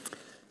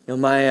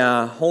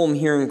My home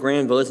here in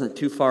Granville isn't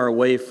too far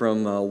away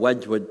from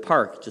Wedgwood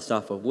Park, just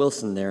off of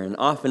Wilson there. And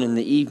often in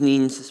the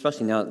evenings,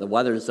 especially now that the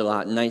weather's a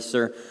lot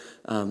nicer,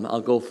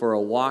 I'll go for a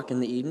walk in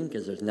the evening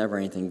because there's never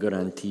anything good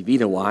on TV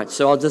to watch.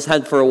 So I'll just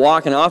head for a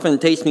walk, and often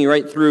it takes me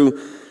right through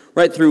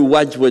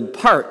Wedgwood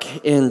Park.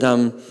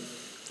 And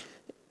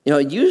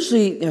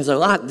usually there's a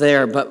lot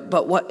there,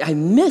 but what I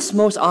miss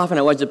most often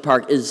at Wedgwood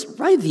Park is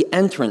right at the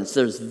entrance.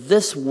 There's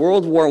this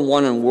World War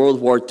I and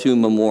World War II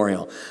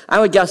memorial. I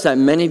would guess that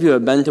many of you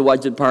have been to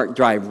Wedgwood Park,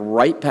 drive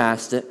right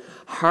past it,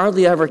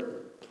 hardly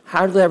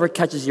ever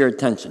catches your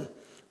attention,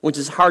 which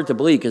is hard to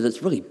believe because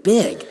it's really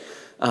big.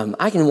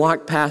 I can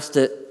walk past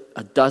it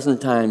a dozen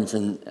times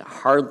and it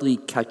hardly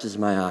catches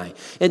my eye.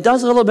 It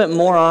does a little bit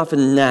more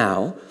often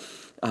now.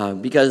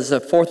 Because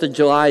the 4th of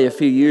July a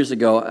few years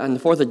ago, on the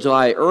 4th of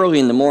July, early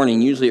in the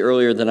morning, usually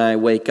earlier than I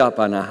wake up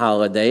on a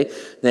holiday,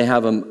 they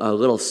have a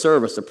little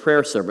service, a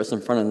prayer service in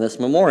front of this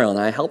memorial, and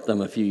I helped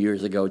them a few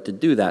years ago to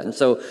do that. And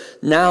so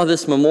now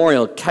this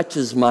memorial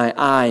catches my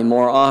eye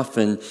more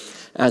often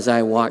as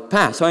I walk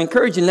past. So I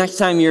encourage you, next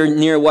time you're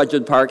near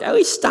Wedgwood Park, at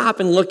least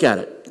stop and look at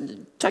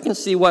it. Check and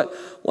see what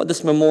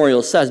this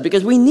memorial says,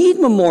 because we need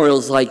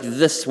memorials like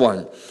this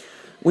one.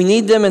 We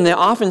need them, and they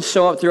often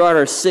show up throughout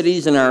our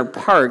cities and our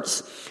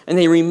parks, and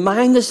they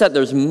remind us that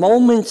there's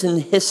moments in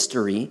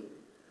history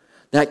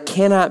that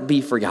cannot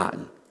be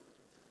forgotten.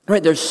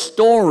 Right? There's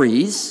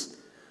stories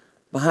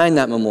behind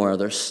that memorial.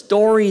 There's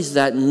stories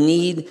that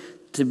need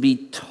to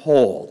be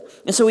told.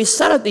 And so we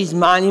set up these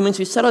monuments,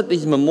 we set up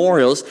these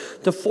memorials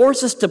to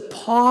force us to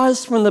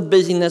pause from the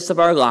busyness of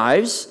our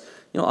lives.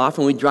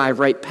 Often we drive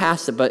right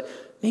past it, but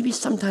maybe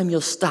sometime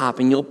you'll stop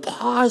and you'll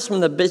pause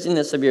from the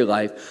busyness of your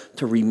life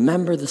to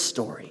remember the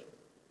story.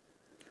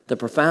 The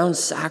profound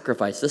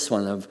sacrifice, this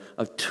one,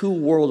 of 2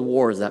 world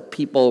wars that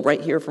people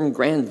right here from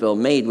Granville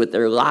made with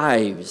their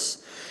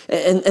lives.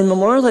 And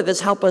memorials like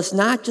this help us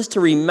not just to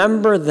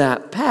remember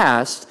that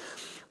past,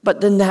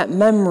 but then that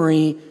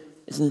memory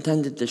is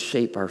intended to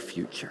shape our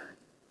future.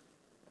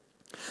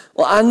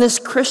 Well, on this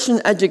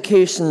Christian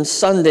Education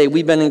Sunday,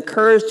 we've been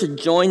encouraged to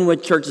join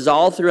with churches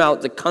all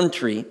throughout the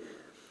country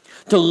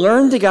to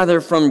learn together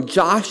from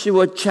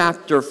Joshua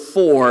chapter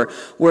 4,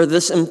 where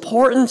this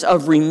importance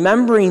of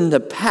remembering the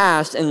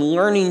past and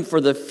learning for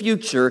the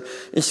future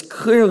is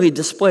clearly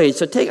displayed.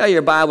 So take out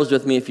your Bibles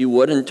with me, if you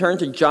would, and turn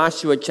to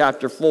Joshua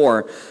chapter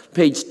 4,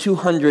 page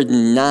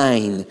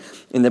 209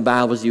 in the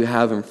Bibles you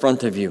have in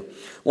front of you.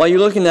 While you're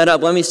looking that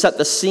up, let me set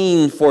the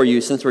scene for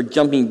you since we're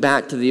jumping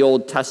back to the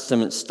Old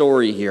Testament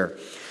story here.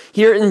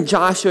 Here in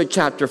Joshua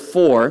chapter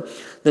 4,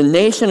 the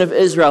nation of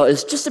Israel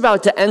is just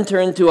about to enter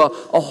into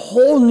a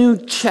whole new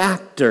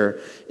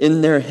chapter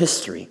in their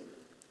history.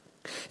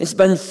 It's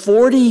been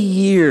 40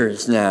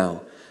 years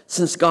now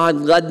since God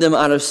led them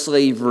out of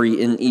slavery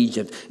in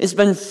Egypt. It's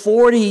been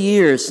 40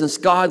 years since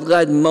God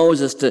led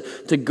Moses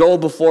to go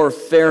before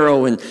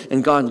Pharaoh,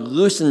 and God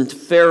loosened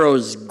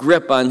Pharaoh's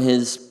grip on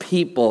his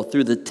people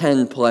through the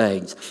 10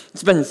 plagues.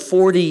 It's been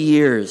 40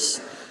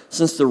 years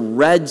since the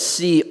Red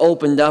Sea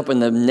opened up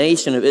and the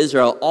nation of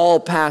Israel all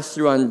passed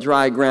through on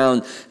dry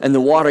ground and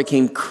the water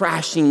came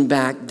crashing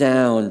back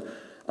down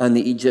on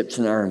the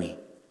Egyptian army.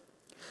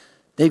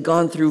 They've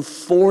gone through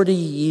 40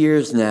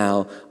 years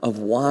now of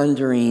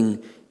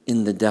wandering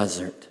in the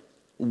desert,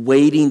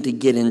 waiting to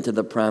get into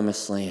the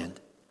promised land.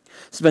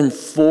 It's been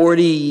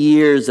 40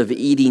 years of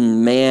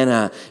eating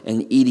manna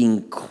and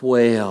eating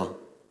quail.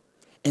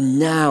 And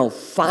now,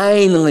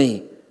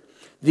 finally,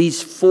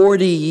 these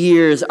 40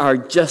 years are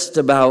just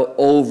about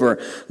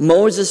over.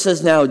 Moses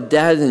is now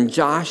dead and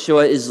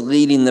Joshua is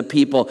leading the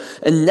people.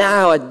 And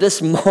now at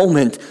this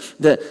moment,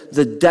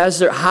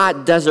 the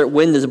hot desert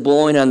wind is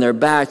blowing on their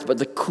backs, but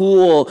the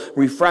cool,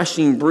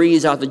 refreshing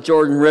breeze out the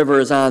Jordan River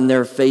is on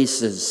their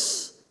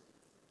faces.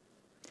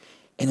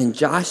 And in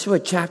Joshua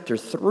chapter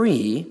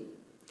 3,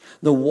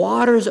 the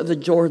waters of the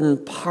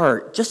Jordan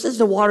part, just as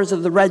the waters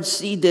of the Red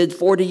Sea did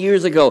 40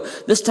 years ago.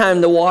 This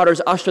time the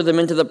waters usher them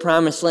into the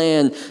promised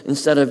land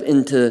instead of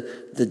into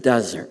the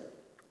desert.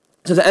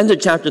 So the end of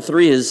chapter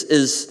 3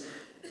 is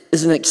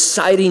an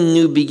exciting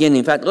new beginning.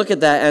 In fact, look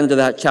at that end of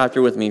that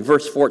chapter with me,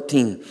 verse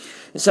 14.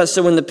 It says,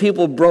 "So when the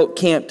people broke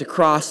camp to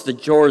cross the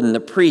Jordan, the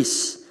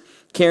priests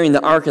carrying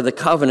the Ark of the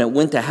Covenant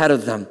went ahead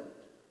of them.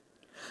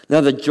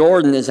 Now the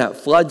Jordan is at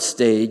flood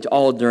stage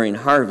all during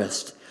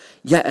harvest.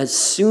 Yet as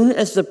soon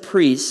as the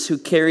priests who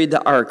carried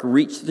the ark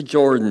reached the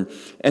Jordan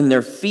and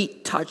their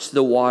feet touched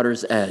the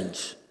water's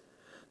edge,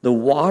 the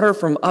water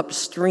from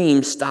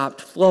upstream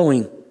stopped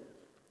flowing.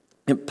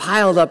 It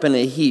piled up in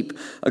a heap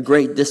a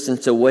great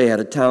distance away at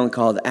a town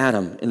called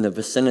Adam in the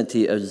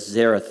vicinity of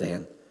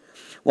Zarethan.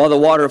 While the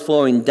water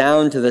flowing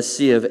down to the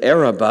Sea of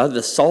Arabah,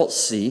 the Salt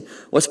Sea,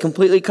 was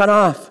completely cut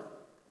off.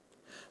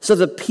 So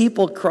the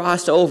people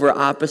crossed over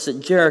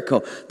opposite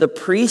Jericho. The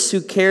priests who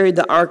carried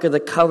the Ark of the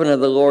Covenant of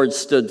the Lord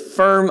stood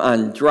firm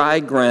on dry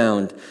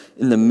ground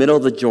in the middle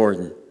of the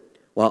Jordan,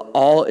 while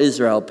all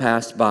Israel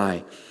passed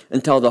by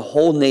until the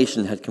whole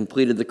nation had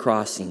completed the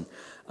crossing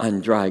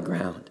on dry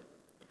ground."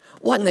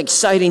 What an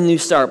exciting new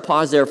start.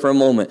 Pause there for a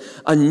moment.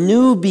 A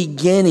new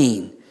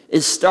beginning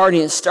is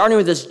starting. It's starting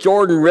with this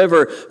Jordan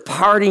River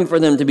parting for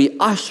them to be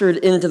ushered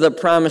into the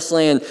promised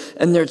land.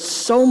 And there's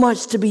so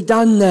much to be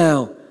done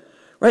now.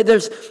 Right?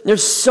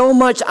 There's so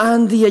much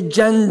on the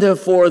agenda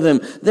for them.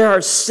 There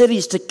are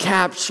cities to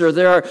capture.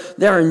 There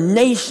are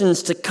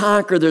nations to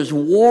conquer. There's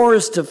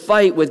wars to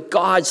fight with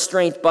God's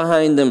strength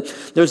behind them.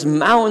 There's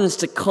mountains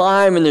to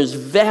climb and there's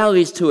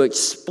valleys to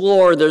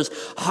explore. There's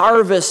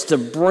harvests to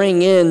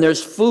bring in.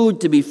 There's food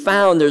to be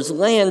found. There's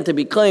land to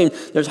be claimed.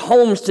 There's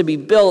homes to be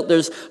built.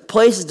 There's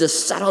places to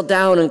settle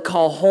down and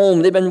call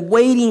home. They've been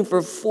waiting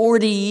for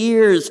 40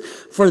 years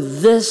for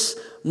this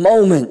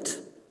moment.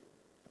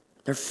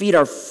 Their feet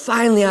are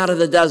finally out of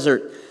the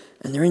desert,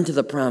 and they're into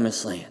the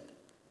promised land.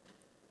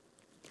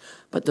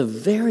 But the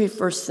very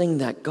first thing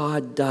that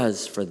God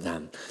does for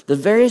them, the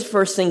very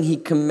first thing he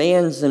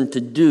commands them to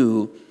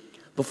do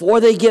before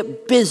they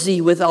get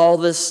busy with all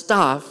this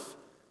stuff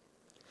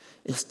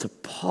is to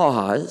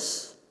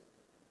pause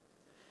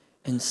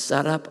and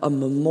set up a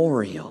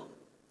memorial.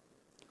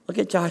 Look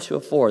at Joshua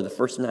 4, the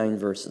first 9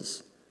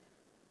 verses.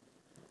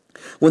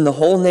 When the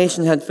whole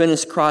nation had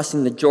finished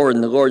crossing the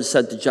Jordan, the Lord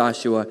said to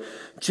Joshua,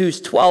 "Choose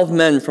 12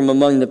 men from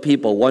among the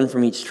people, one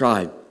from each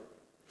tribe,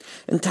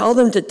 and tell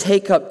them to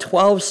take up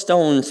 12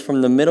 stones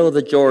from the middle of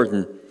the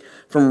Jordan,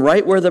 from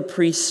right where the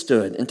priest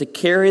stood, and to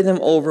carry them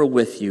over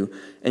with you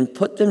and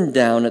put them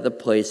down at the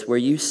place where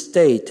you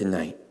stay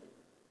tonight."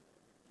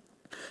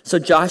 So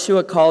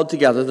Joshua called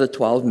together the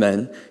 12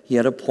 men he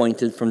had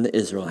appointed from the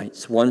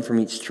Israelites, one from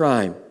each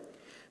tribe.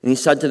 And he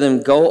said to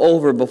them, "Go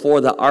over before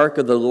the ark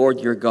of the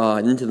Lord your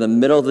God into the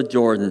middle of the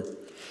Jordan.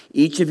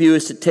 Each of you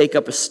is to take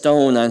up a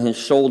stone on his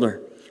shoulder,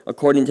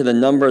 according to the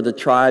number of the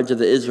tribes of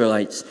the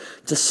Israelites,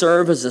 to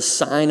serve as a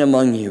sign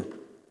among you.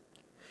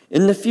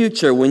 In the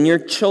future, when your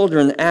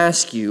children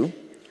ask you,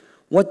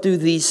 'What do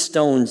these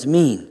stones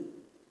mean?'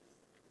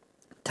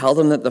 tell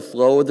them that the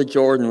flow of the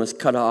Jordan was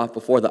cut off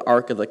before the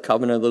ark of the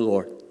covenant of the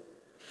Lord.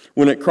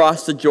 When it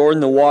crossed the Jordan,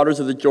 the waters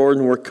of the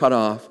Jordan were cut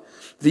off.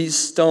 These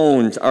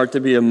stones are to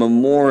be a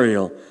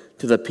memorial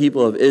to the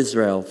people of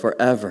Israel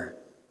forever."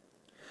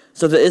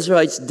 So the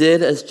Israelites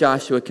did as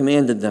Joshua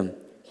commanded them.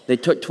 They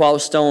took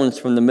 12 stones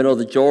from the middle of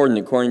the Jordan,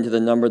 according to the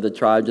number of the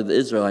tribes of the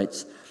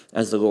Israelites,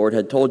 as the Lord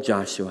had told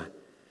Joshua.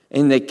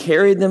 And they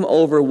carried them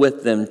over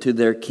with them to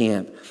their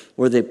camp,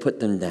 where they put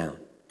them down.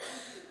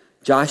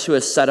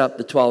 Joshua set up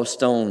the 12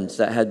 stones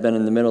that had been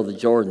in the middle of the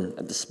Jordan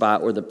at the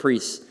spot where the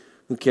priests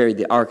who carried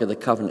the Ark of the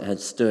Covenant had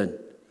stood.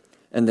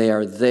 And they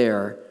are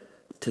there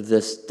to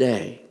this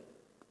day.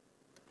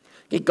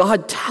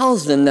 God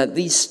tells them that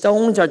these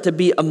stones are to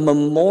be a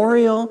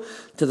memorial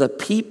to the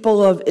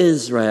people of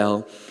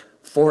Israel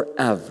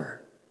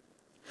forever.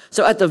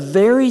 So at the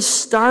very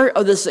start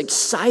of this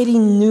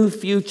exciting new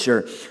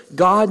future,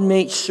 God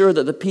makes sure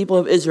that the people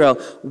of Israel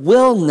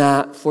will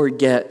not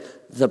forget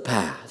the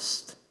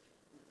past.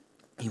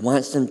 He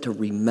wants them to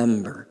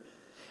remember,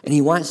 and he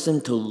wants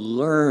them to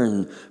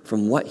learn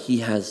from what he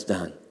has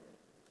done.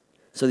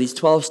 So these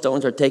 12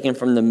 stones are taken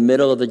from the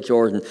middle of the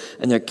Jordan,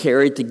 and they're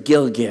carried to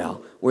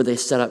Gilgal, where they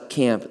set up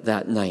camp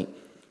that night.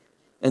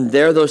 And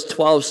there those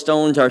 12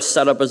 stones are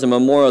set up as a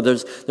memorial.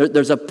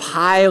 There's a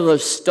pile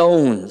of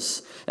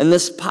stones, and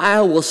this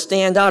pile will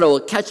stand out. It will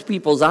catch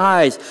people's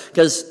eyes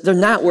because they're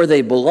not where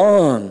they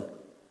belong.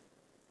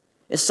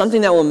 It's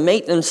something that will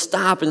make them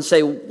stop and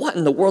say, "What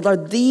in the world are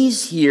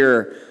these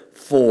here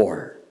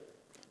for?"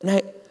 And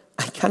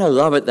I kind of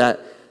love it that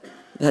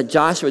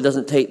Joshua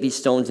doesn't take these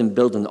stones and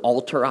build an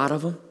altar out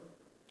of them.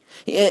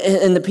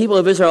 And the people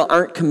of Israel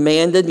aren't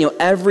commanded,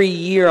 every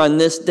year on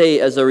this day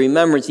as a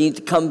remembrance, you need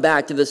to come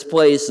back to this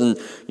place and,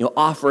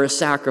 offer a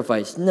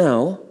sacrifice.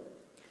 No,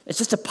 it's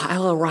just a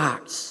pile of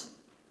rocks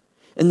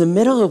in the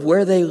middle of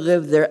where they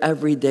live their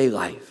everyday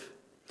life.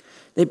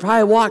 They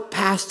probably walk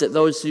past it,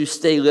 those who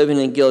stay living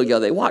in Gilgal.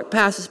 They walk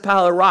past this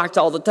pile of rocks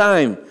all the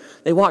time.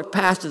 They walk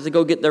past it to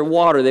go get their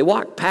water. They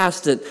walk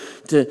past it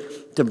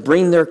to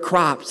bring their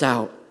crops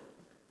out,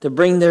 to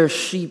bring their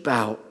sheep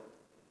out.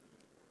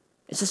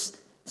 It's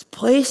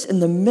placed in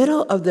the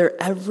middle of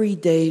their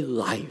everyday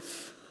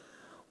life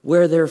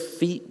where their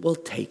feet will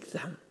take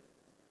them.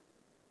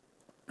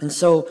 And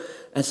so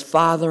as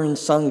father and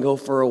son go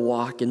for a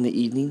walk in the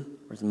evening,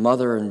 or as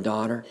mother and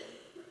daughter,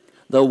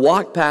 they'll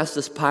walk past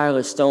this pile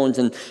of stones,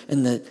 and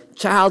the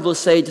child will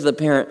say to the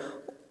parent,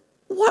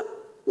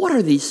 What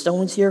are these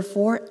stones here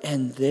for?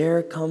 And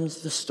there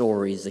comes the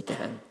stories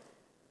again.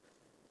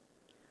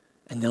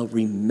 And they'll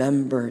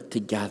remember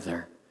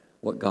together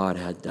what God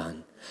had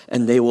done.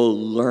 And they will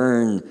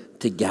learn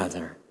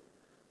together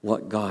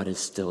what God is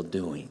still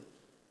doing.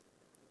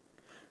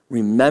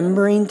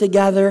 Remembering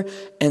together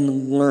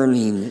and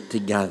learning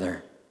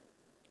together.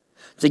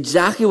 It's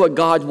exactly what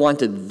God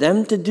wanted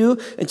them to do.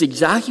 It's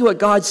exactly what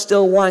God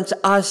still wants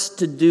us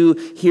to do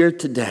here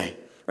today.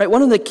 Right?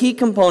 One of the key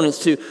components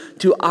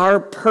to our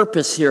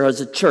purpose here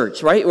as a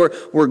church, right?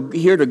 We're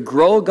here to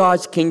grow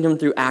God's kingdom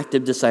through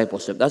active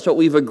discipleship. That's what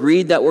we've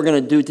agreed that we're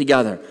going to do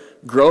together.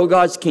 Grow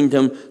God's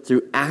kingdom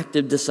through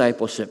active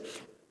discipleship.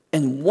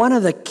 And one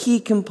of the key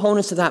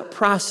components of that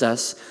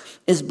process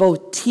is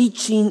both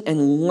teaching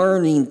and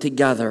learning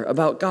together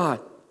about God.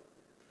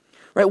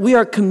 Right? We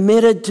are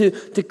committed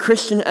to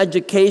Christian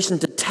education,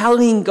 to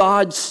telling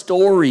God's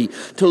story,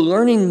 to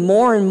learning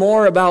more and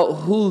more about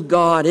who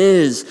God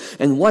is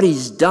and what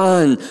he's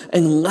done,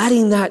 and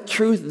letting that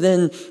truth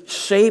then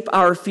shape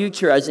our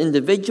future as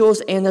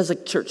individuals and as a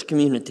church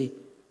community.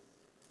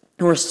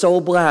 And we're so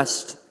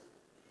blessed.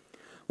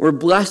 We're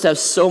blessed to have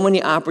so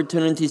many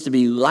opportunities to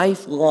be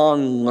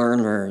lifelong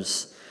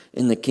learners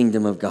in the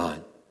kingdom of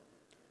God.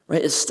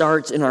 Right? It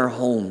starts in our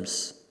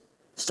homes.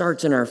 It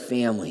starts in our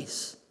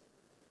families.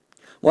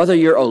 Whether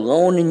you're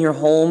alone in your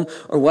home,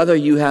 or whether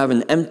you have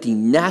an empty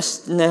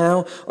nest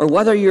now, or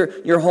whether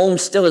your home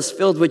still is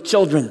filled with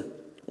children,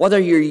 whether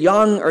you're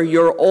young or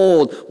you're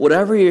old,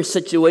 whatever your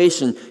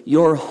situation,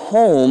 your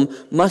home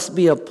must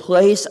be a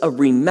place of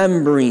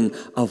remembering,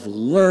 of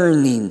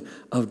learning,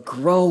 of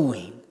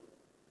growing.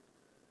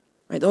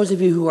 Right? Those of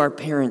you who are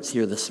parents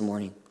here this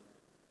morning,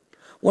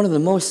 one of the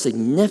most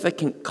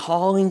significant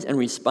callings and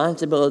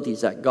responsibilities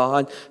that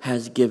God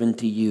has given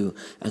to you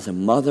as a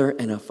mother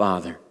and a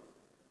father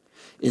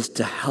is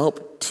to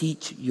help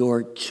teach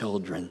your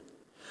children,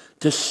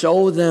 to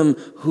show them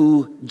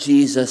who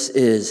Jesus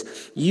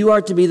is. You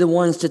are to be the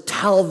ones to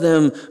tell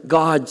them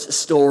God's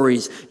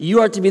stories.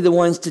 You are to be the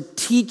ones to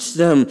teach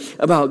them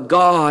about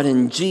God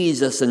and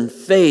Jesus and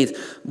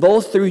faith,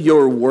 both through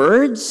your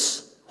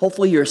words,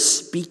 hopefully you're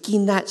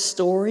speaking that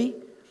story,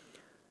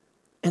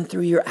 and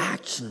through your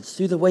actions,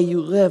 through the way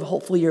you live.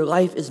 Hopefully your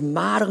life is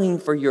modeling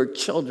for your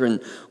children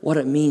what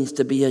it means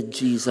to be a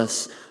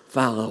Jesus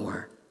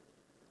follower.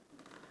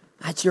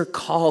 That's your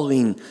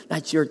calling.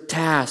 That's your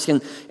task.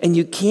 And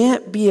you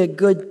can't be a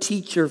good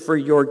teacher for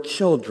your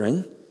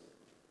children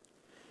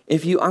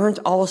if you aren't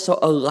also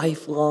a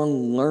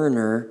lifelong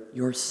learner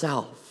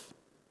yourself.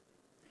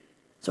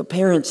 So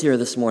parents here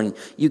this morning,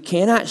 you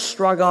cannot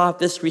shrug off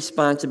this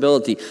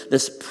responsibility,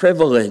 this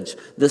privilege,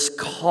 this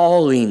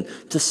calling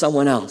to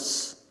someone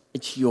else.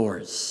 It's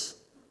yours.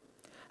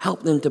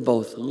 Help them to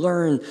both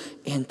learn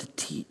and to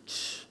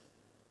teach.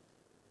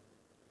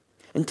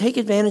 And take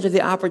advantage of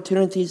the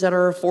opportunities that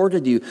are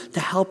afforded you to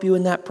help you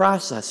in that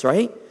process,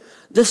 right?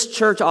 This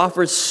church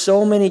offers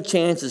so many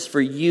chances for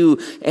you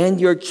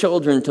and your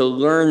children to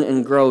learn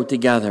and grow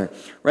together,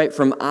 right?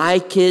 From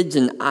iKids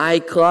and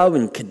iClub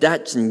and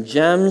Cadets and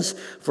Gems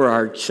for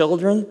our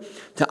children,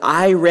 to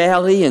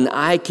iRally and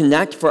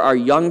iConnect for our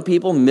young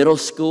people, middle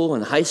school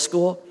and high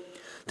school,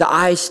 to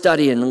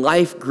iStudy and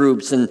life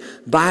groups and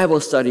Bible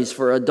studies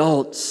for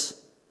adults.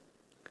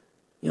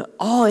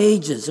 All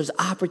ages, there's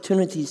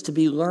opportunities to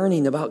be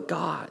learning about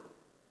God.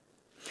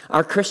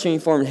 Our Christian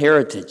Reformed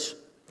heritage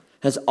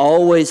has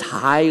always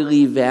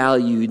highly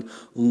valued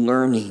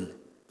learning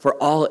for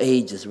all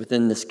ages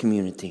within this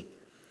community.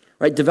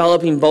 Right?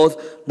 Developing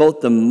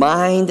both the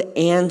mind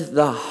and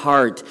the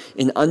heart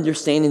in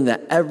understanding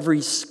that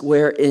every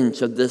square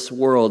inch of this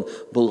world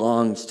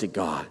belongs to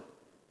God.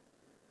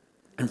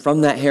 And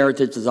from that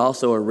heritage has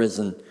also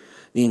arisen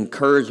the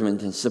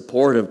encouragement and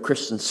support of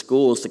Christian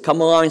schools to come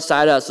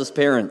alongside us as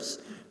parents.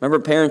 Remember,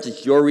 parents,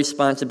 it's your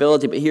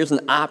responsibility, but here's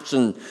an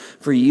option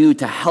for you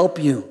to help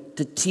you,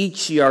 to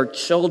teach your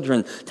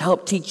children, to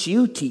help teach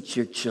you teach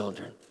your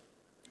children.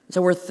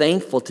 So we're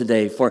thankful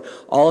today for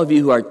all of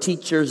you who are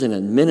teachers and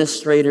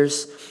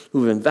administrators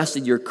who've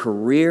invested your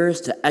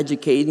careers to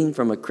educating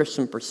from a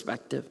Christian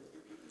perspective.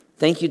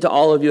 Thank you to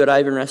all of you at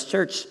Ivan Rest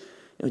Church.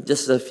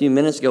 Just a few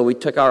minutes ago, we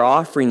took our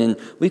offering and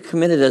we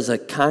committed as a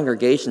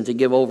congregation to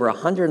give over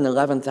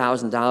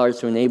 $111,000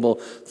 to enable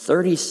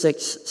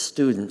 36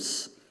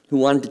 students who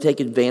wanted to take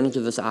advantage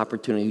of this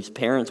opportunity, whose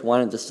parents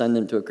wanted to send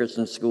them to a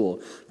Christian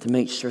school, to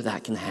make sure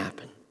that can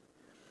happen.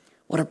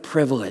 What a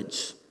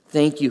privilege.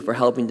 Thank you for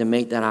helping to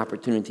make that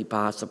opportunity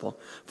possible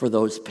for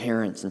those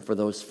parents and for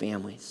those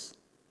families.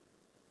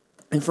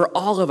 And for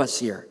all of us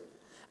here,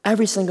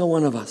 every single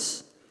one of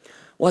us,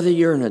 whether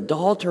you're an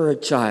adult or a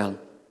child,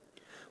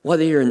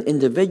 whether you're an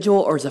individual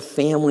or as a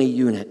family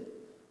unit,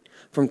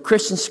 from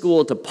Christian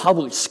school to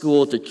public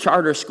school to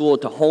charter school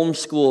to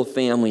homeschool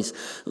families,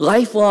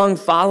 lifelong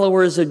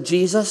followers of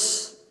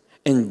Jesus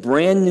and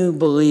brand new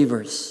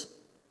believers.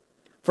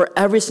 For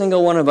every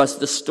single one of us,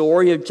 the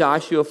story of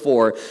Joshua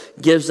 4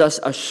 gives us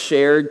a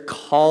shared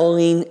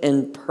calling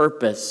and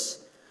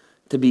purpose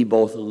to be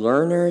both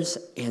learners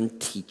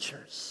and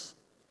teachers.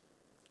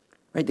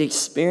 Right? The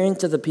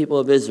experience of the people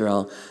of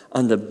Israel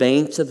on the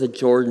banks of the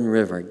Jordan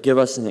River give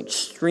us an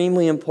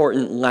extremely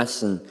important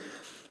lesson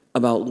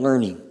about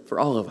learning for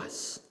all of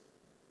us.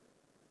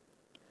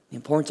 The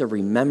importance of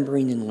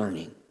remembering and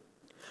learning.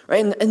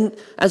 Right? And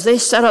as they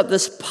set up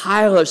this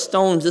pile of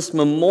stones, this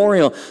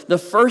memorial, the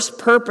first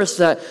purpose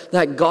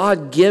that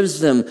God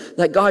gives them,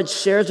 that God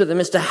shares with them,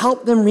 is to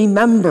help them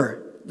remember.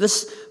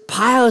 This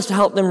pile is to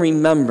help them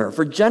remember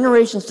for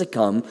generations to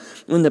come,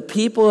 when the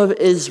people of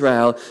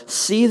Israel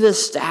see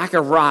this stack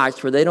of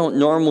rocks where they don't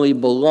normally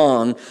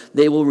belong,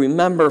 they will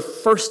remember,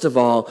 first of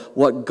all,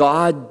 what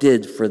God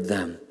did for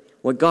them,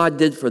 what God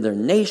did for their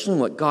nation,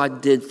 what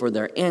God did for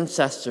their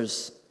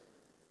ancestors.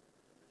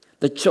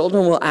 The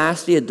children will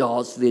ask the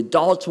adults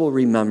will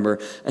remember,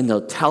 and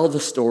they'll tell the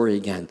story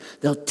again.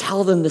 They'll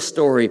tell them the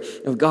story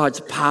of God's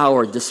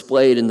power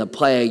displayed in the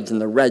plagues and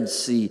the Red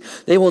Sea.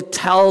 They will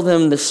tell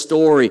them the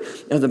story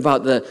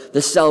about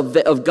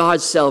of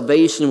God's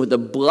salvation with the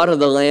blood of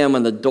the Lamb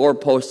on the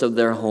doorposts of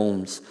their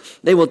homes.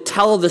 They will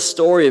tell the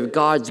story of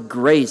God's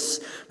grace,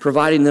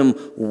 providing them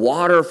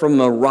water from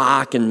a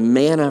rock and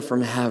manna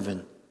from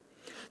heaven.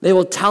 They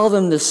will tell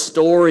them the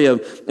story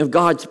of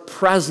God's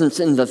presence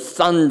in the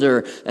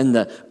thunder and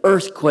the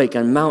earthquake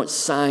on Mount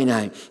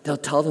Sinai. They'll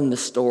tell them the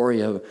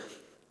story of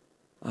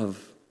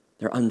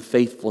their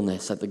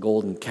unfaithfulness at the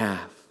golden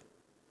calf.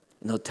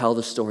 And they'll tell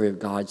the story of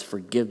God's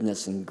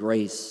forgiveness and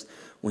grace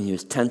when he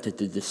was tempted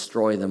to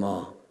destroy them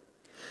all.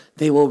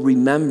 They will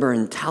remember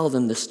and tell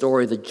them the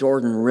story of the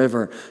Jordan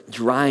River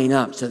drying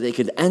up so they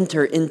could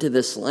enter into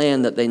this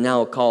land that they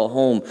now call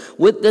home.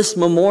 With this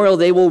memorial,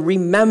 they will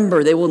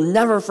remember. They will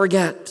never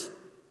forget.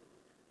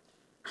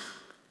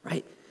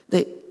 Right?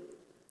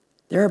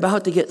 They're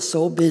about to get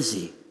so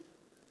busy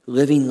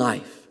living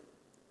life.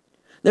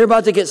 They're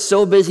about to get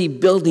so busy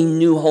building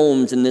new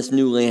homes in this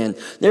new land.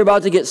 They're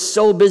about to get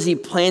so busy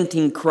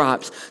planting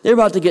crops. They're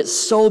about to get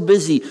so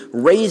busy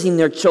raising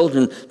their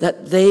children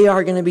that they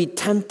are going to be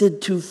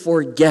tempted to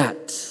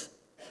forget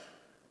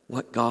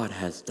what God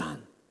has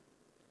done.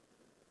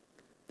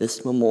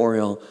 This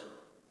memorial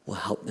will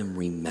help them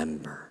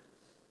remember.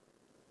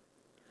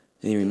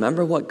 They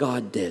remember what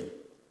God did.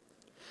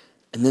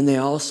 And then they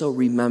also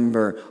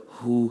remember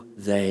who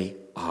they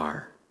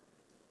are.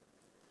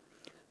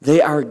 They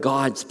are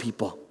God's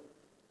people,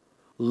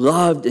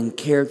 loved and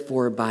cared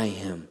for by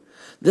him.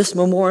 This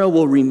memorial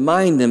will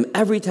remind them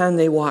every time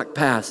they walk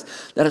past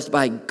that it's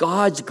by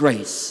God's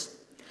grace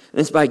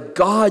and it's by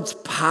God's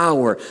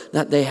power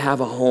that they have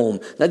a home,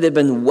 that they've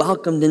been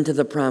welcomed into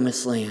the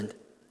promised land.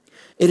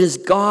 It is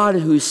God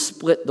who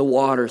split the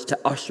waters to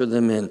usher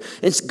them in.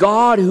 It's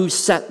God who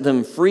set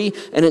them free,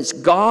 and it's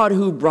God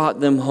who brought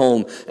them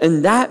home.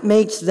 And that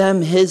makes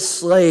them his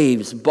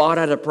slaves, bought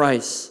at a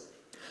price.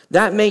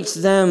 That makes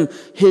them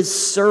his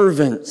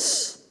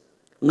servants,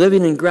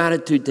 living in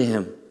gratitude to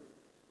him.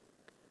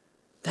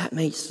 That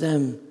makes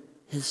them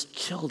his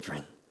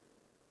children,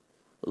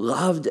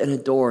 loved and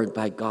adored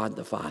by God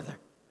the Father.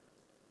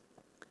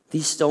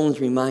 These stones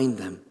remind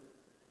them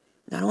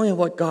not only of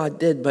what God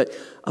did, but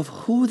of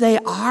who they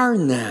are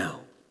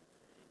now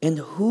and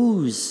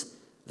whose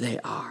they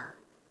are.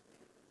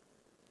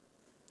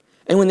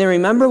 And when they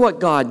remember what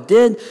God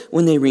did,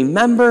 when they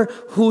remember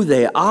who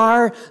they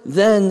are,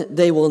 then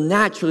they will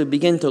naturally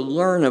begin to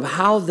learn of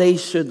how they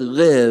should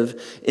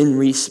live in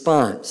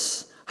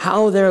response,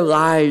 how their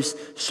lives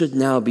should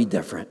now be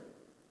different.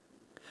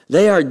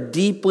 They are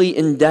deeply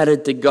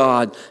indebted to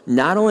God,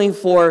 not only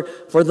for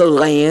the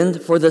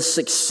land, for the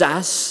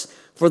success,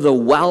 for the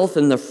wealth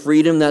and the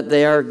freedom that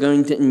they are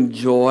going to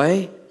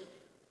enjoy,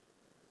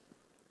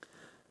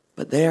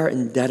 but they are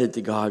indebted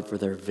to God for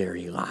their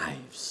very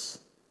lives.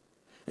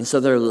 And so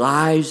their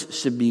lives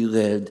should be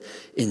lived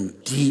in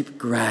deep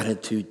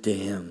gratitude to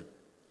him.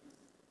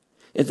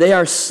 If they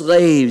are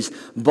slaves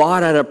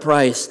bought at a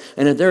price,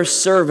 and if they're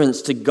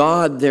servants to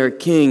God their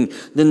King,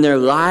 then their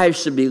lives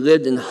should be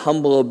lived in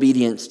humble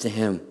obedience to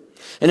him.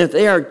 And if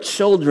they are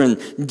children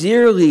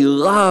dearly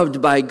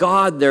loved by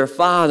God their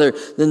Father,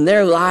 then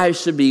their lives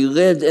should be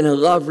lived in a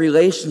love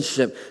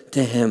relationship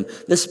to him.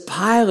 This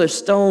pile of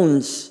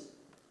stones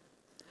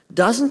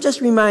doesn't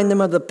just remind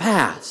them of the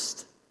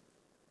past.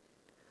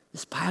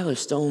 This pile of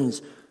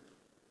stones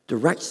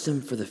directs them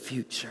for the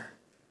future.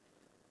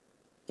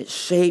 It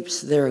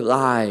shapes their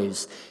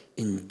lives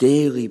in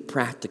daily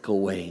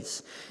practical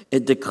ways.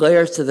 It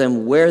declares to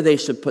them where they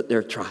should put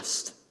their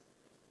trust,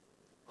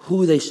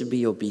 who they should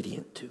be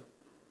obedient to.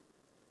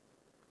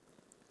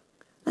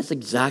 That's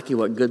exactly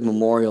what good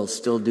memorials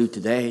still do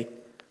today.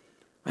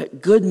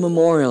 Right? Good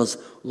memorials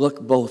look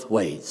both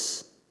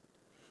ways.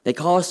 They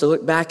call us to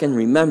look back and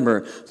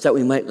remember so that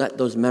we might let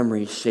those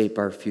memories shape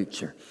our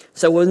future.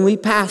 So when we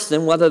pass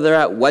them, whether they're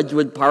at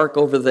Wedgwood Park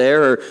over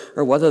there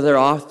or whether they're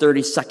off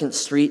 32nd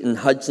Street in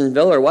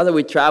Hudsonville or whether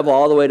we travel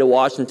all the way to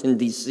Washington,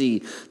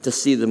 D.C. to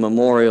see the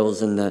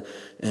memorials and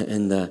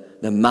the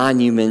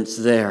monuments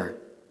there,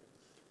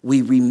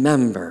 we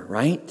remember,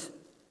 right?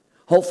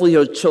 Hopefully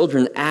your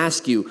children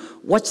ask you,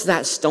 what's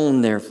that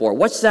stone there for?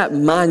 What's that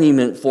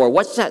monument for?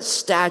 What's that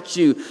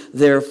statue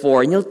there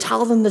for? And you'll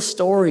tell them the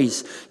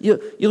stories.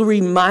 You'll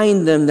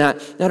remind them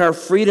that our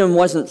freedom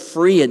wasn't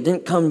free. It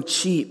didn't come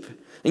cheap.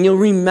 And you'll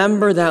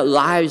remember that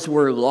lives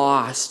were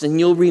lost. And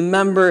you'll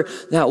remember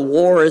that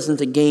war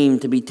isn't a game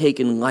to be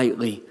taken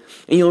lightly.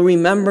 And you'll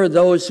remember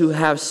those who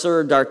have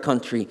served our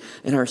country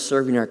and are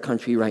serving our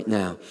country right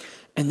now.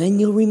 And then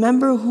you'll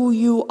remember who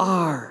you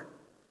are.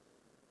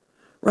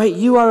 Right?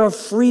 You are a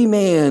free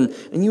man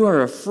and you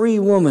are a free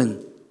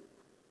woman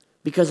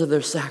because of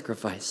their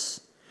sacrifice.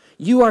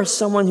 You are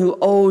someone who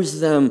owes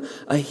them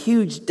a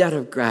huge debt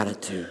of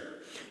gratitude.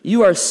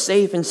 You are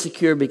safe and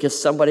secure because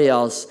somebody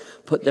else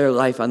put their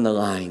life on the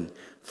line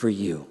for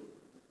you.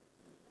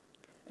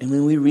 And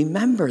when we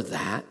remember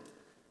that,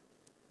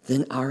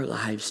 then our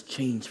lives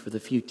change for the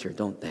future,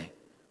 don't they?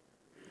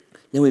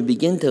 Then we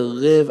begin to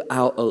live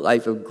out a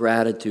life of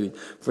gratitude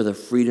for the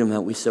freedom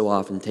that we so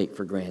often take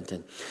for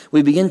granted.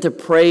 We begin to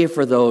pray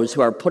for those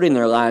who are putting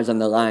their lives on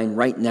the line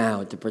right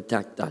now to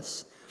protect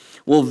us.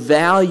 We'll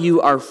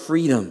value our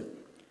freedom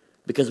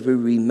because we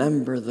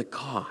remember the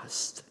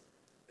cost.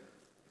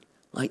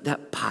 Like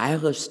that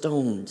pile of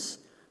stones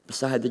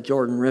beside the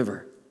Jordan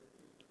River.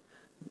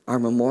 Our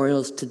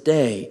memorials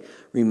today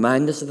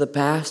remind us of the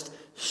past,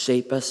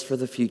 shape us for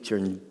the future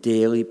in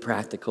daily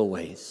practical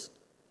ways.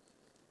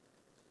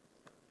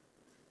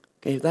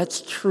 Okay, if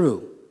that's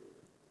true,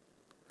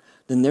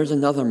 then there's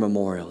another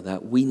memorial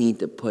that we need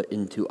to put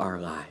into our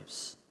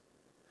lives.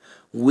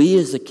 We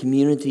as a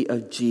community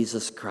of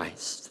Jesus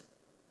Christ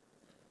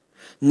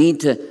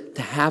need to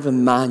have a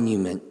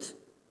monument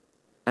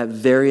at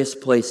various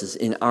places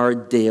in our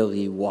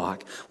daily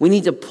walk. We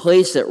need to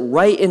place it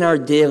right in our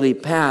daily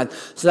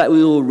path so that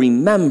we will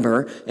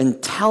remember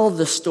and tell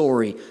the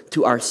story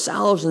to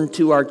ourselves and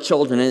to our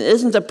children. And it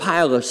isn't a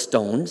pile of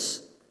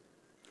stones.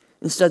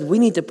 Instead, we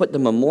need to put the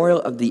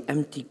memorial of the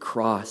empty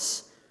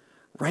cross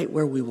right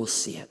where we will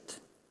see it.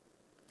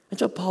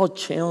 That's what Paul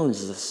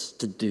challenges us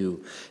to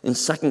do in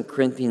 2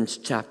 Corinthians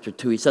chapter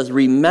 2. He says,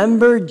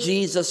 remember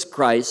Jesus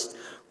Christ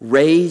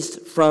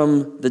raised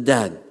from the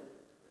dead.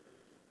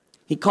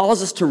 He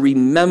calls us to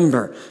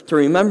remember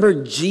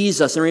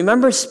Jesus, and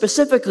remember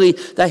specifically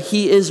that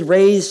he is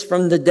raised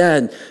from the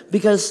dead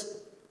because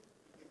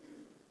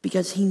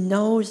he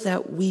knows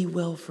that we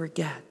will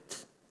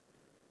forget.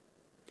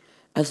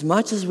 As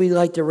much as we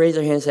like to raise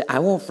our hands and say, I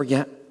won't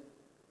forget.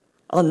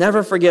 I'll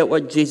never forget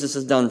what Jesus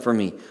has done for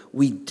me.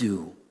 We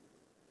do.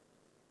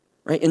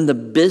 Right? In the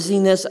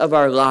busyness of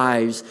our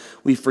lives,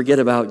 we forget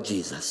about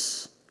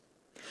Jesus.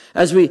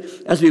 As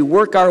we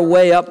work our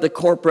way up the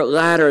corporate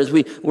ladder, as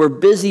we're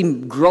busy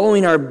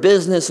growing our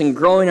business and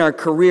growing our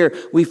career,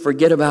 we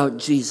forget about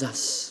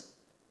Jesus.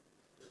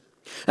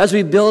 As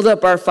we build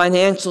up our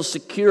financial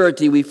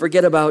security, we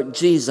forget about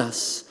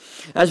Jesus.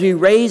 As we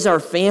raise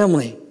our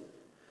family,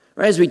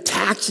 right, as we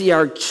taxi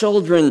our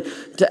children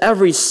to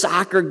every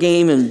soccer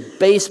game and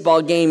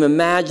baseball game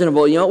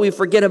imaginable, we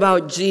forget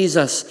about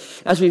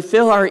Jesus. As we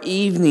fill our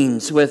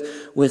evenings with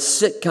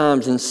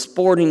sitcoms and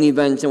sporting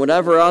events and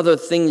whatever other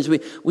things,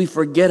 we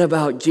forget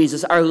about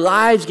Jesus. Our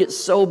lives get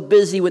so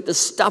busy with the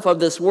stuff of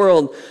this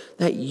world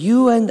that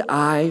you and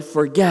I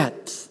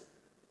forget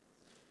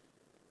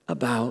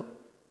about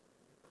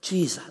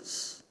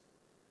Jesus.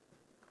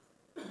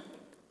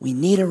 We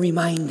need a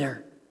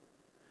reminder.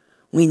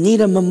 We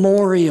need a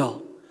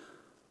memorial.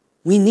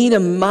 We need a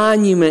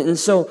monument. And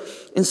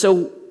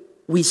so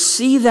we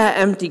see that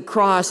empty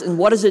cross, and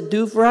what does it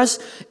do for us?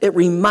 It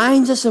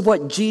reminds us of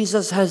what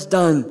Jesus has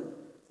done.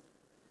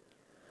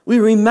 We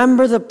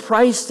remember the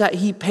price that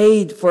he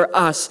paid for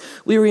us.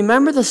 We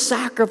remember the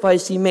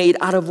sacrifice he made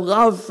out of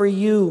love for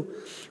you.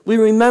 We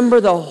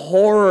remember the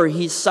horror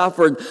he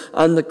suffered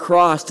on the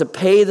cross to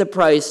pay the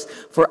price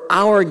for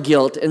our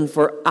guilt and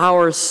for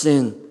our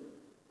sin.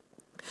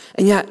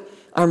 And yet,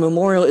 our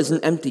memorial is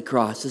an empty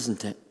cross,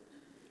 isn't it?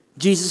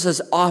 Jesus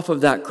is off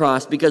of that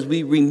cross because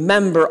we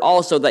remember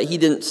also that he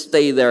didn't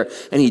stay there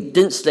and he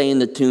didn't stay in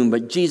the tomb,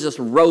 but Jesus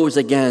rose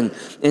again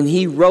and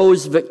he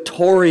rose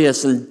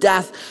victorious, and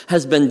death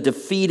has been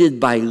defeated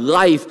by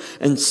life,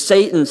 and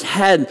Satan's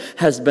head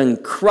has been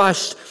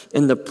crushed,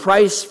 and the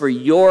price for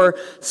your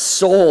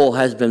soul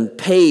has been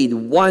paid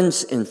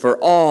once and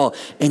for all,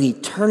 and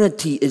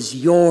eternity is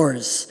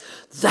yours.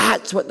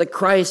 That's what the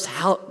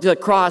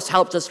cross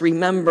helps us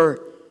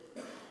remember.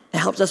 It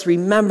helps us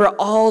remember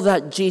all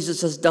that Jesus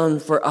has done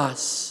for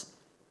us.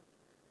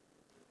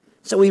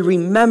 So we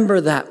remember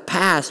that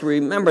past,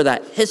 we remember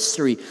that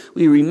history,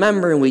 we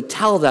remember and we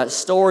tell that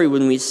story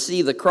when we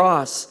see the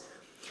cross.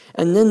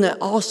 And then that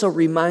also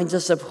reminds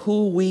us of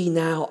who we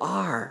now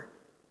are.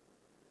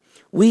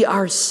 We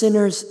are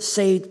sinners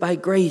saved by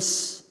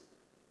grace.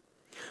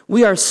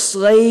 We are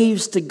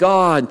slaves to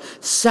God,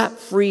 set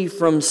free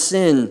from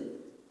sin.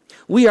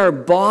 We are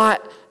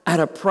bought at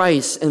a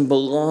price and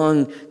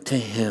belong to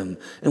him.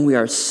 And we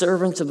are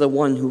servants of the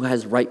one who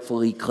has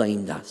rightfully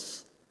claimed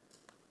us.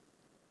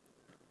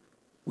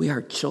 We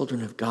are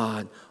children of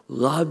God,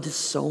 loved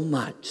so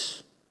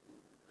much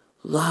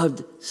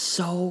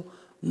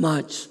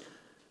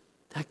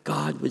that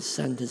God would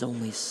send his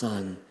only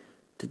son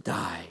to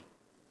die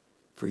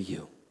for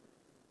you.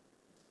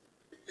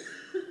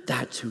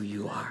 That's who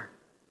you are.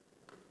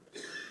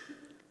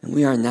 And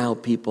we are now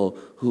people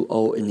who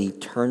owe an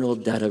eternal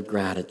debt of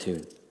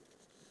gratitude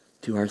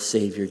to our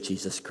Savior,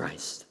 Jesus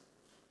Christ.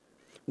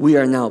 We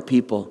are now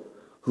people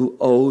who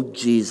owe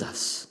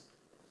Jesus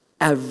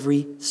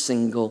every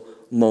single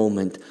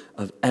moment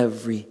of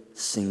every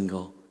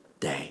single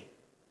day.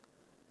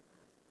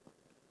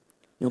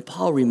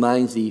 Paul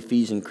reminds the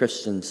Ephesian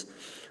Christians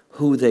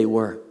who they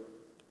were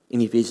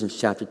in Ephesians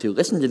chapter 2.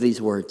 Listen to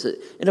these words.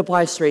 It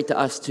applies straight to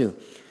us too.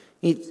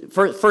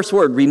 First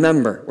word,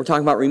 remember. We're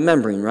talking about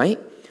remembering, right?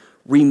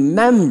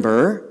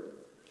 Remember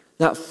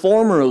that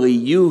formerly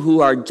you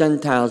who are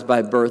Gentiles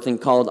by birth and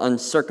called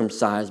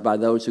uncircumcised by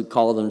those who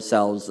call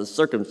themselves the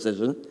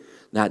circumcision,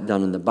 not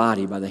done in the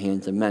body by the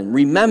hands of men.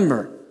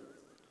 Remember.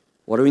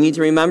 What do we need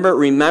to remember?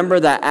 Remember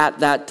that at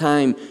that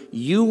time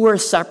you were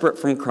separate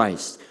from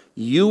Christ.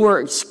 You were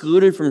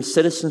excluded from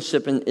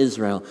citizenship in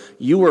Israel.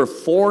 You were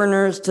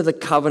foreigners to the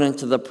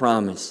covenant of the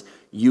promise.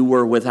 You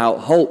were without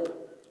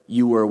hope.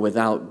 You were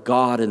without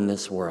God in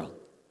this world.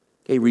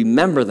 Okay,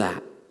 remember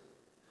that.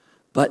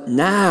 But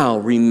now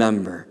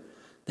remember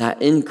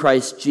that in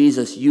Christ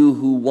Jesus, you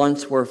who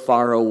once were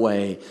far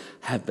away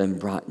have been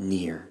brought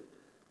near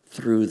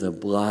through the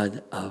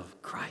blood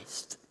of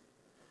Christ.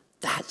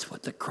 That's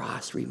what the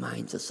cross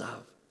reminds us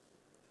of.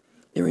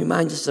 It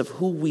reminds us of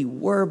who we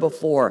were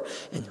before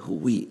and who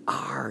we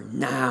are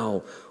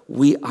now.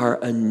 We are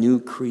a new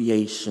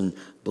creation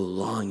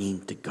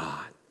belonging to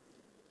God.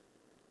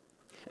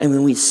 And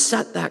when we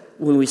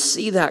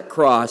see that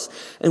cross,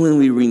 and when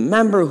we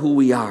remember who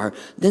we are,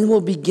 then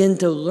we'll begin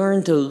to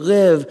learn to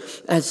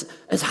live as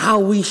how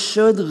we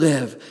should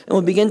live. And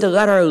we'll begin to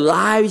let our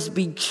lives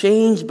be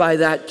changed by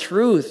that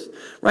truth,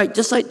 right?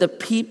 Just like the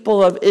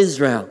people of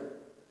Israel,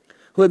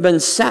 who had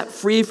been set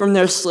free from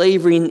their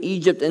slavery in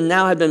Egypt and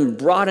now had been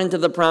brought into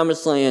the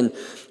promised land.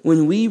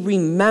 When we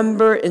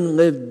remember and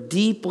live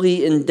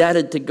deeply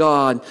indebted to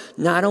God,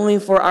 not only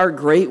for our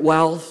great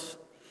wealth,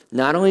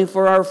 not only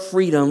for our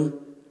freedom,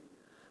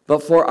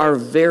 but for our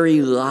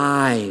very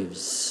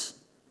lives,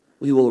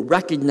 we will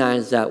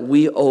recognize that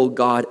we owe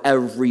God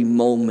every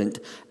moment,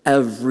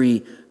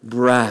 every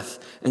breath,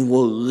 and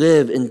will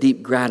live in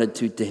deep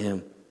gratitude to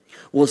Him.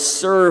 We'll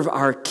serve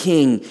our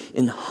King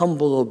in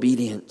humble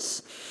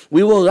obedience.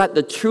 We will let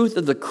the truth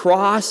of the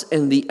cross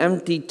and the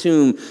empty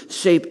tomb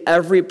shape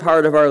every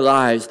part of our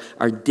lives,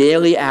 our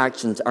daily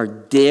actions, our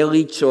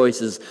daily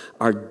choices,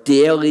 our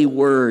daily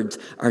words,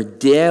 our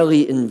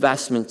daily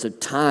investments of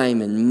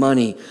time and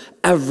money,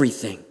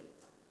 everything.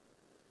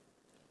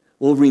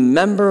 We'll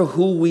remember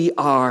who we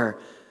are,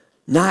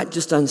 not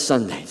just on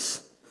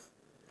Sundays,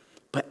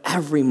 but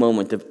every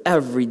moment of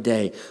every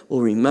day.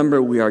 We'll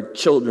remember we are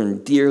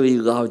children dearly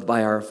loved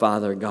by our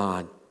Father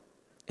God.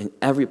 And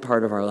every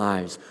part of our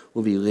lives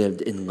will be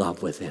lived in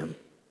love with Him.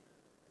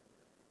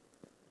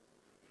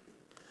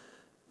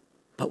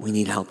 But we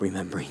need help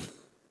remembering,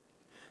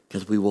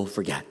 because we will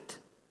forget.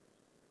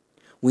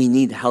 We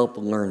need help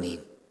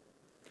learning.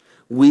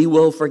 We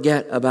will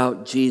forget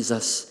about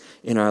Jesus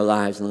in our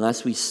lives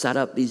unless we set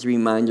up these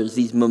reminders,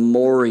 these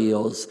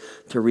memorials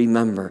to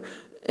remember.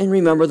 And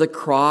remember, the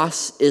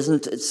cross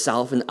isn't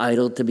itself an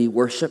idol to be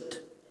worshipped,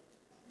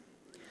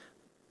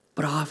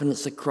 but often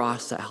it's the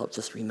cross that helps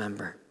us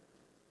remember.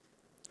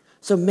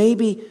 So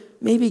maybe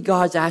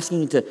God's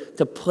asking you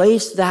to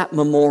place that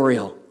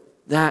memorial,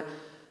 that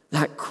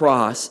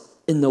cross,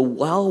 in the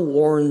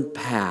well-worn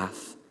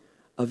path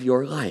of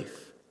your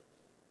life.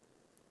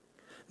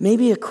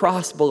 Maybe a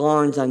cross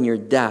belongs on your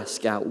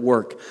desk at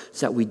work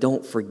so that we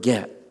don't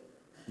forget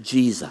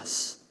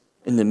Jesus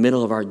in the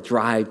middle of our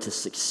drive to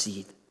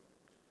succeed.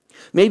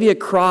 Maybe a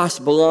cross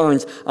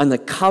belongs on the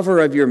cover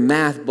of your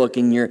math book,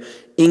 in your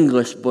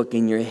English book,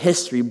 in your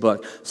history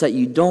book, so that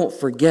you don't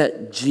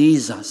forget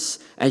Jesus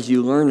as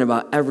you learn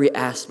about every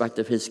aspect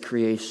of His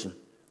creation.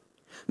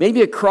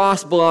 Maybe a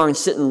cross belongs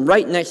sitting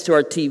right next to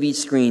our TV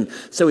screen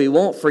so we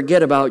won't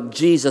forget about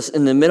Jesus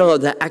in the middle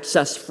of the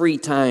excess free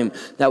time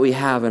that we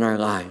have in our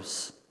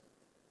lives.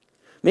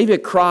 Maybe a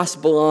cross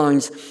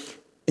belongs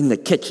in the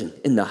kitchen,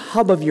 in the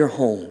hub of your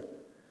home,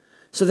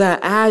 so that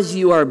as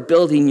you are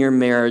building your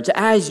marriage,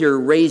 as you're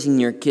raising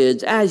your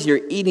kids, as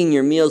you're eating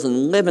your meals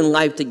and living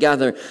life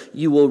together,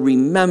 you will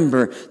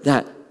remember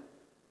that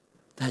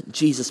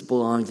Jesus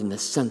belongs in the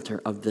center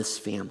of this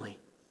family.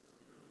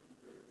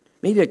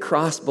 Maybe a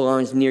cross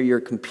belongs near your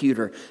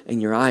computer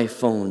and your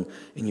iPhone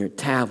and your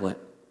tablet,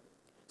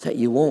 so that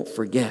you won't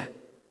forget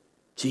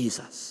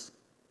Jesus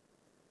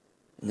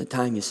in the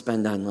time you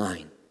spend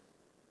online.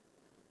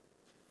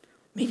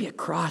 Maybe a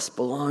cross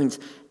belongs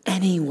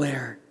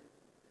anywhere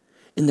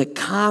in the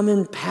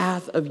common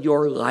path of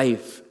your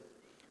life,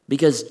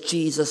 because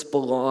Jesus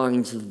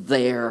belongs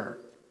there.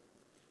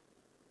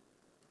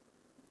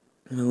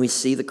 And when we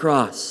see the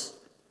cross,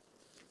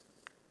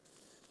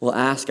 we'll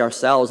ask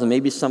ourselves, and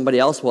maybe somebody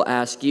else will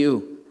ask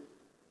you,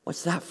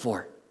 what's that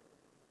for?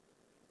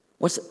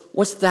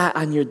 What's that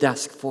on your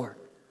desk for?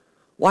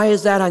 Why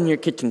is that on your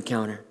kitchen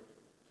counter?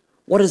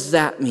 What does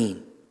that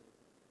mean?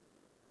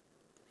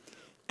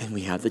 And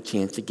we have the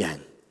chance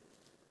again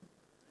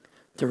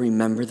to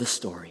remember the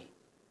story,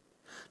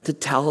 to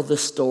tell the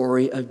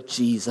story of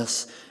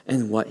Jesus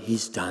and what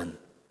He's done.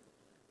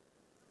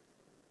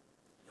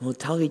 And we'll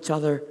tell each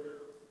other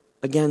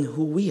again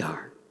who we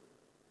are.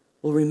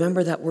 We'll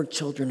remember that we're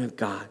children of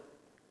God.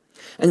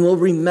 And we'll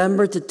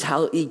remember to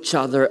tell each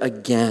other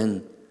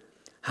again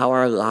how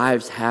our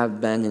lives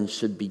have been and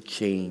should be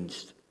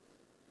changed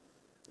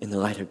in the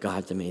light of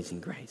God's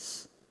amazing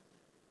grace.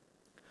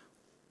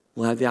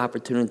 We'll have the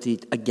opportunity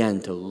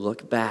again to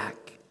look back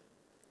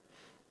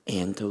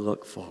and to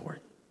look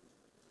forward.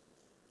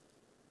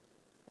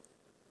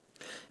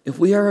 If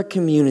we are a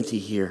community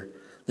here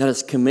that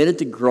is committed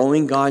to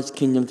growing God's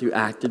kingdom through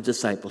active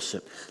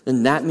discipleship,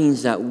 then that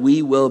means that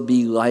we will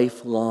be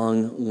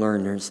lifelong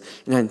learners.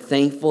 And I'm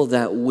thankful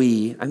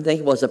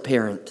as a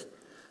parent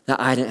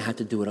that I didn't have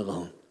to do it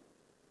alone.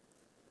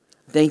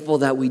 Thankful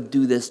that we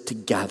do this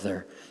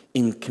together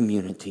in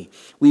community.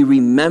 We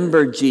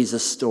remember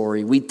Jesus'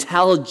 story, we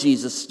tell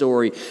Jesus'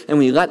 story, and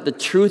we let the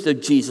truth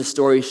of Jesus'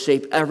 story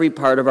shape every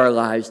part of our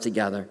lives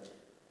together.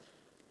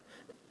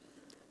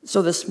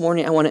 So this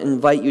morning, I want to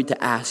invite you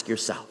to ask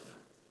yourself,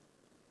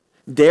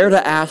 dare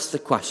to ask the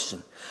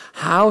question,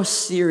 how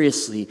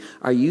seriously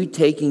are you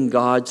taking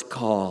God's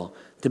call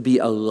to be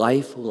a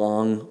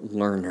lifelong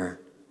learner?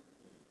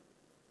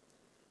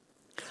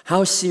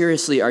 How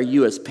seriously are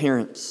you as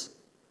parents,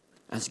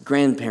 as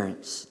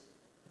grandparents?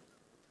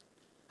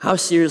 How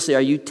seriously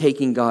are you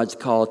taking God's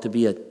call to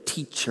be a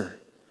teacher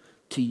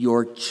to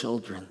your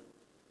children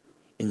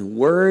in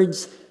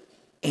words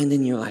and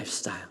in your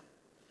lifestyle,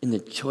 in the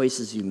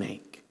choices you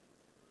make?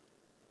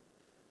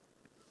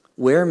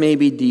 Where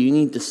maybe do you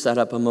need to set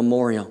up a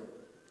memorial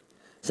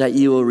so that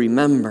you will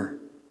remember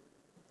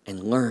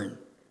and learn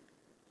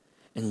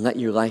and let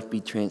your life be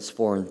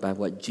transformed by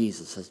what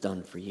Jesus has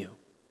done for you?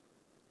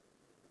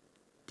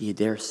 Do you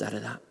dare set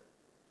it up?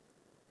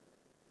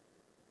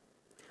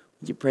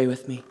 Would you pray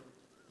with me?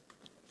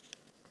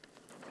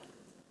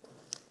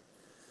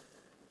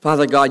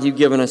 Father God, you've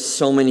given us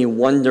so many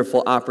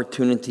wonderful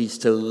opportunities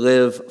to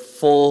live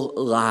full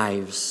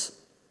lives.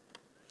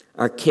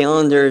 Our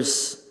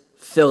calendars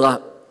fill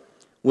up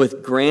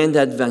with grand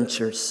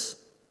adventures,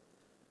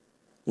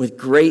 with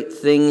great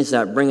things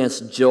that bring us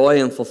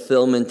joy and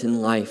fulfillment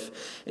in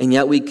life. And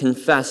yet we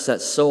confess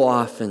that so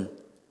often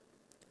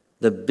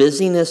the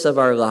busyness of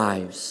our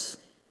lives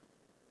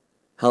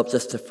helps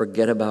us to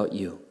forget about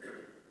you.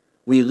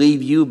 We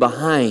leave you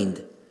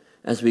behind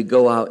as we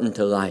go out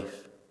into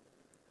life.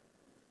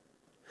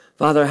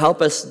 Father, help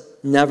us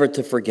never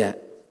to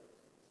forget.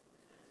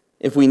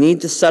 If we need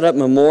to set up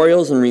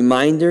memorials and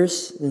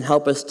reminders, then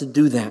help us to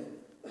do that.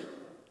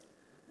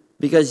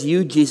 Because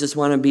you, Jesus,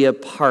 want to be a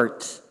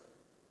part,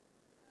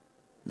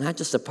 not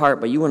just a part,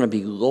 but you want to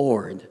be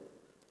Lord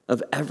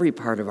of every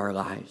part of our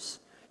lives.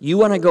 You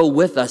want to go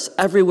with us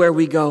everywhere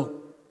we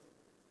go,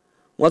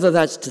 whether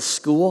that's to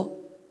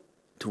school,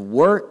 to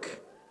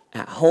work,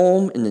 at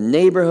home, in the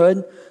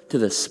neighborhood, to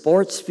the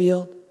sports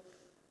field,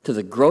 to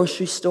the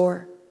grocery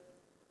store,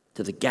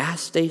 to the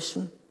gas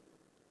station.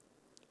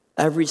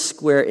 Every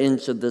square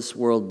inch of this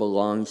world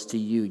belongs to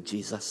you,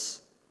 Jesus.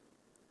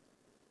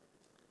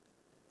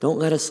 Don't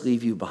let us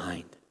leave you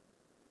behind.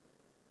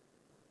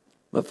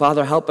 But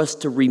Father, help us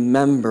to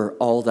remember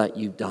all that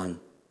you've done.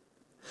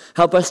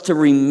 Help us to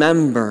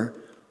remember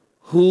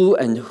who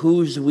and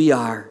whose we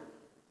are.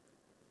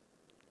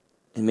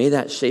 And may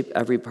that shape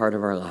every part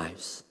of our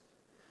lives.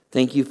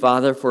 Thank you,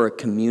 Father, for a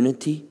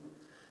community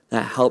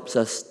that helps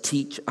us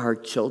teach our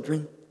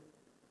children.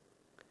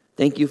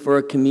 Thank you for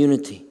a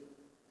community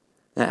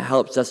that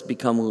helps us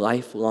become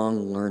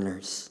lifelong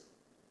learners.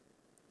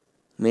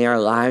 May our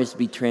lives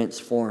be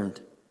transformed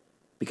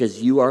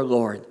because you are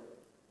Lord,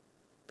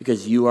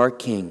 because you are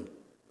King,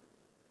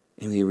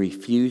 and we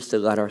refuse to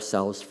let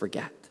ourselves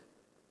forget.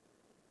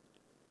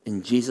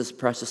 In Jesus'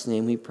 precious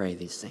name we pray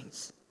these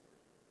things.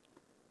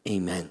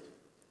 Amen.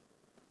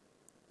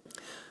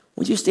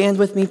 Would you stand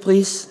with me,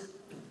 please?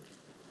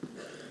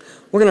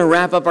 We're going to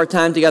wrap up our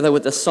time together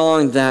with a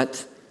song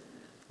that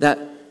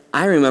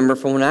I remember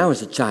from when I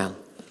was a child.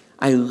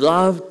 I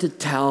love to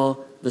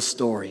tell the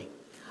story.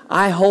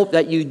 I hope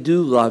that you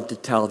do love to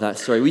tell that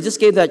story. We just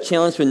gave that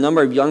challenge to a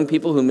number of young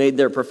people who made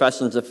their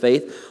professions of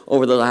faith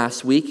over the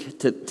last week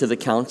to the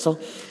council.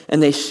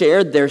 And they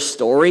shared their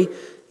story,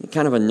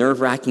 kind of a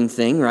nerve-wracking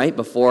thing, right,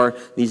 before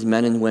these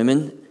men and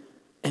women.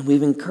 And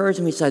we've encouraged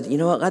them. We said, you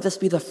know what, let this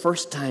be the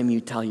first time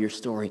you tell your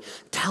story.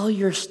 Tell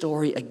your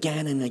story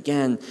again and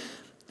again.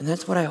 And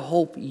that's what I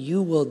hope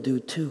you will do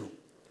too.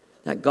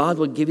 That God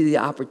will give you the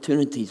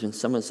opportunities when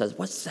someone says,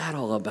 what's that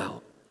all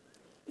about?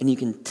 And you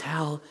can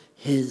tell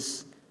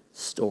his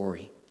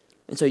story.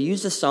 And so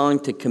use the song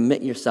to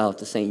commit yourself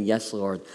to saying, yes, Lord,